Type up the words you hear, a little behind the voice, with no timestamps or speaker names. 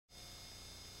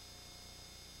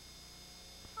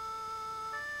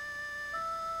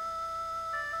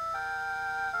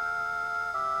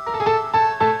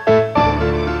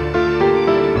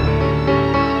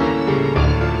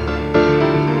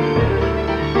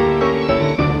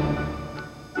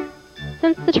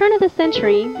Since the turn of the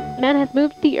century, man has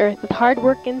moved the earth with hard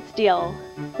work and steel.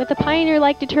 With a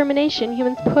pioneer-like determination,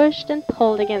 humans pushed and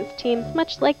pulled against teams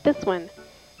much like this one.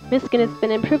 Miskin has been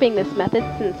improving this method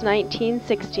since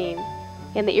 1916.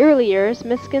 In the early years,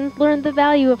 Miskins learned the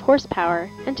value of horsepower,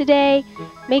 and today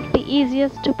make the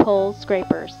easiest to pull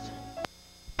scrapers.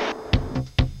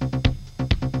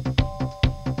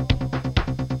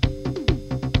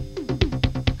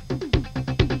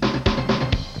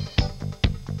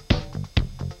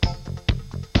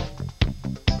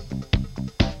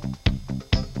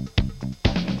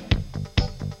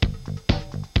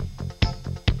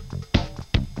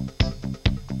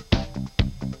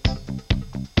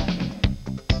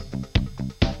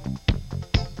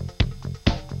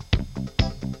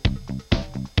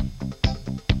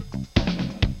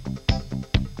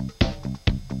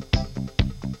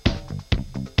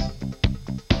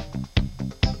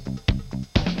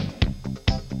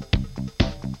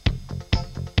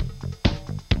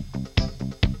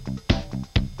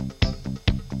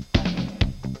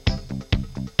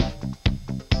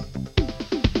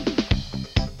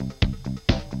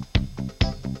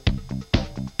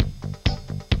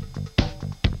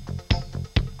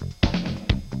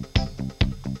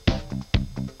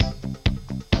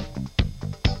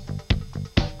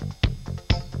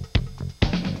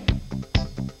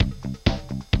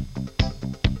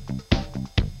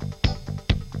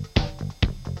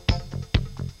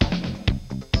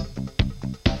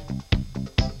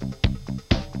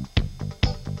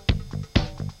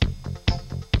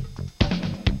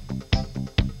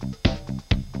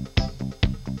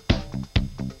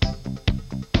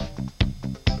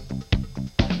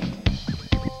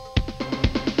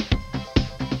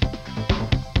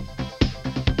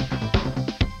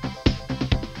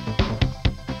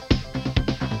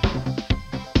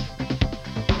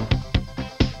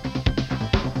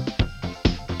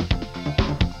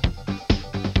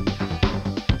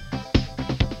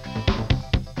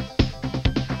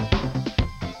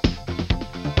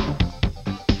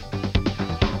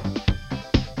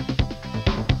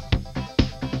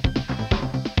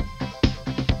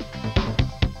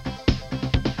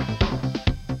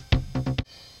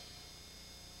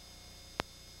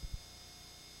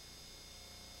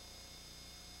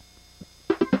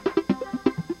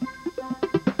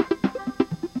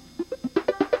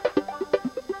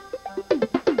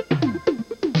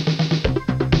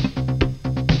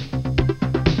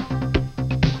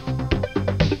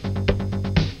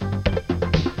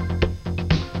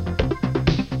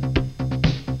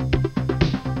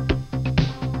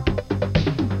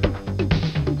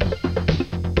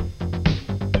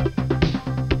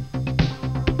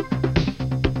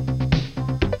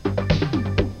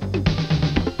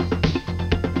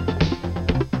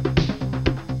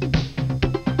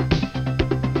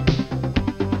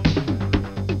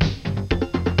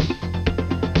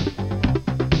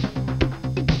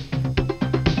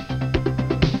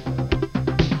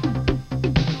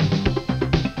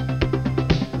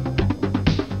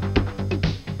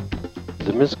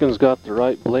 The Miskin's got the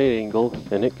right blade angle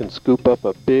and it can scoop up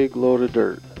a big load of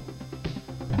dirt.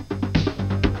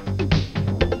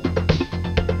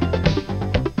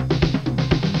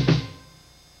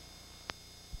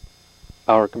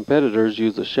 Our competitors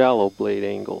use a shallow blade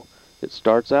angle. It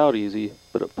starts out easy,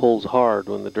 but it pulls hard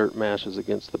when the dirt mashes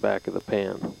against the back of the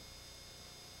pan.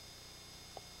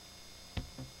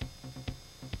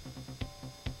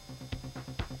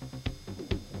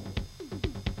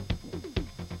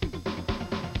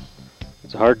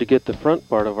 It's hard to get the front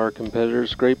part of our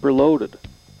competitor's scraper loaded.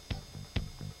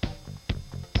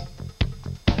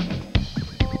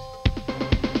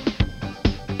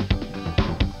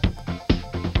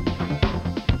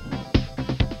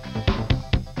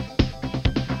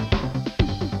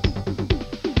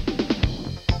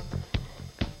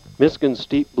 Miskin's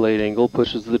steep blade angle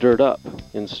pushes the dirt up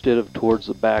instead of towards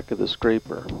the back of the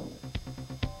scraper.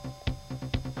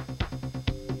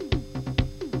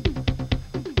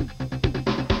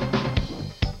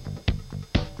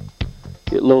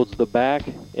 It loads the back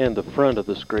and the front of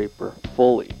the scraper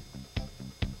fully.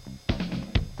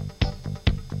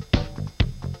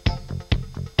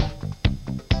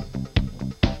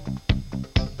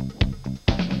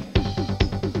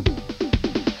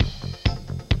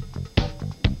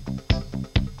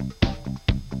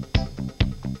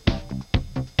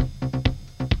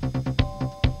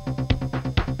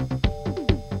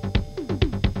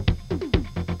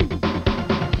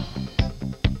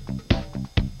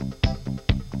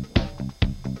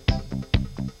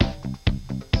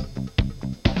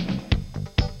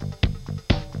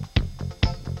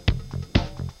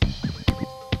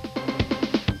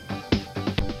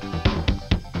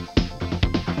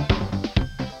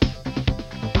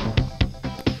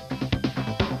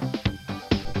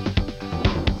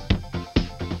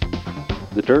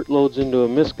 Dirt loads into a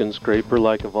Miskin scraper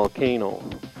like a volcano.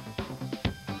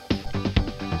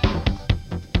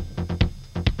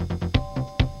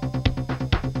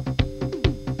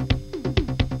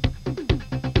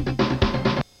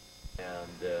 And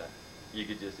you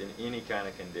could just, in any kind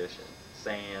of condition,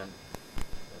 sand,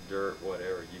 dirt,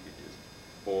 whatever, you could just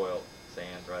boil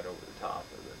sand right over the top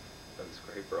of the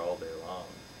scraper all day long.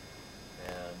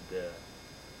 And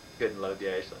couldn't load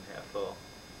the Ashland half full.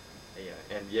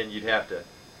 Yeah, and then you'd have to,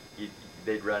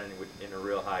 they'd run in a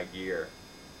real high gear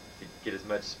to get as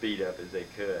much speed up as they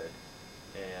could,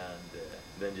 and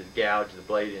then just gouge the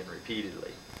blade in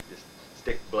repeatedly. Just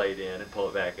stick the blade in and pull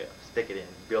it back up, stick it in,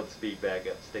 build the speed back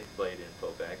up, stick the blade in, pull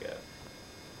it back up.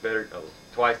 Better,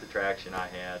 twice the traction I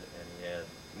had, and he had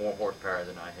more horsepower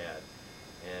than I had.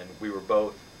 And we were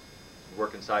both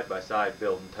working side by side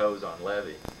building tows on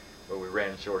levee, where we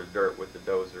ran short of dirt with the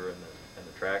dozer and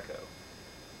the track hoe.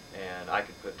 And I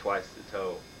could put twice the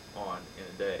tow on in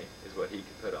a day is what he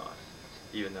could put on,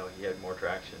 even though he had more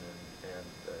traction and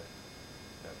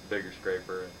a bigger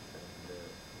scraper and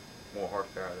more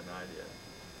horsepower than I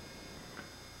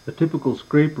did. A typical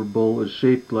scraper bowl is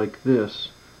shaped like this,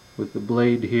 with the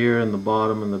blade here and the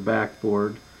bottom and the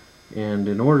backboard, and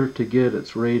in order to get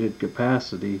its rated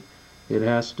capacity it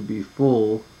has to be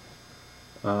full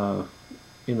in a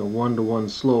 1-to-1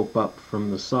 slope up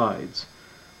from the sides,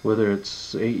 whether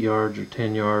it's 8 yards or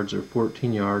 10 yards or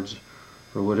 14 yards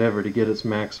or whatever. To get its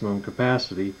maximum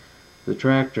capacity, the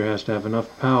tractor has to have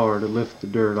enough power to lift the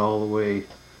dirt all the way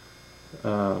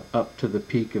up to the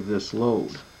peak of this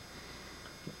load.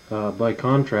 By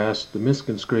contrast, the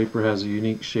Miskin scraper has a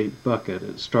unique shaped bucket.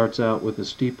 It starts out with a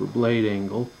steeper blade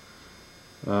angle,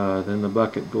 then the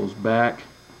bucket goes back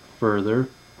further,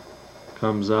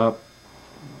 comes up,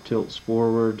 tilts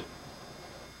forward,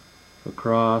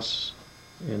 across,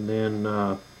 and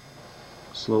then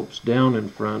slopes down in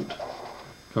front,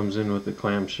 comes in with the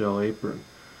clamshell apron.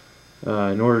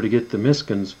 In order to get the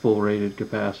Miskin's full rated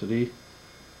capacity,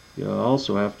 you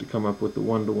also have to come up with the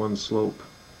 1-to-1 slope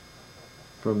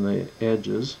from the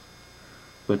edges,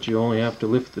 but you only have to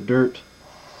lift the dirt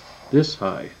this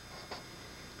high.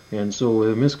 And so with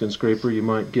a Miskin scraper you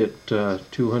might get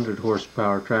 200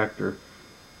 horsepower tractor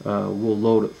will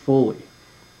load it fully.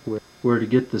 Where to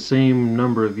get the same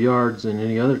number of yards in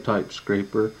any other type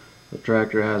scraper, the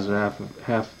tractor has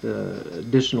half the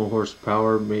additional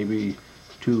horsepower, maybe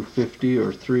 250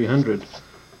 or 300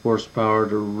 horsepower,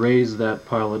 to raise that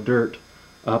pile of dirt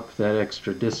up that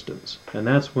extra distance. And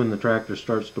that's when the tractor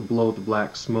starts to blow the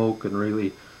black smoke and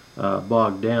really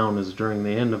bog down, is during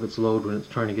the end of its load when it's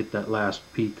trying to get that last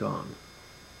peak on.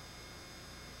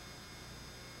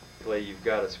 You've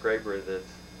got a scraper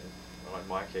that's, well, in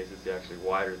my case, it's actually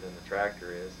wider than the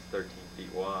tractor is. It's 13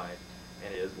 feet wide,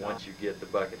 and once you get the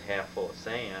bucket half full of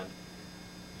sand,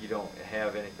 you don't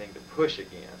have anything to push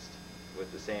against with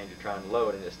the sand you're trying to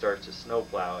load, and it starts to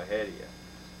snowplow ahead of you.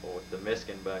 Well, with the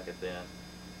Miskin bucket, then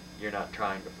you're not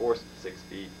trying to force it 6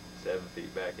 feet, 7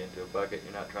 feet back into a bucket.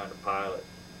 You're not trying to pile it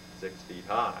 6 feet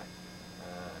high.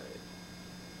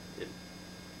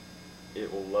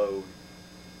 It will load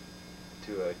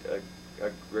to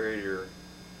a greater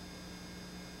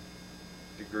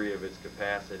degree of its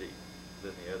capacity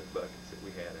than the other buckets that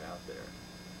we had out there.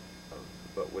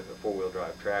 But with a four-wheel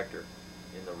drive tractor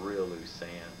in the real loose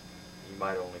sand, you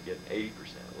might only get an 80%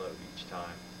 load each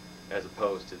time, as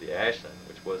opposed to the Ashland,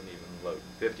 which wasn't even loading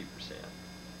 50%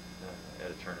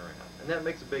 at a turnaround. And that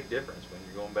makes a big difference when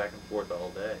you're going back and forth all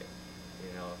day.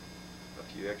 You know, a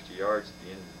few extra yards at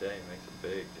the end of the day makes a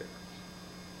big difference.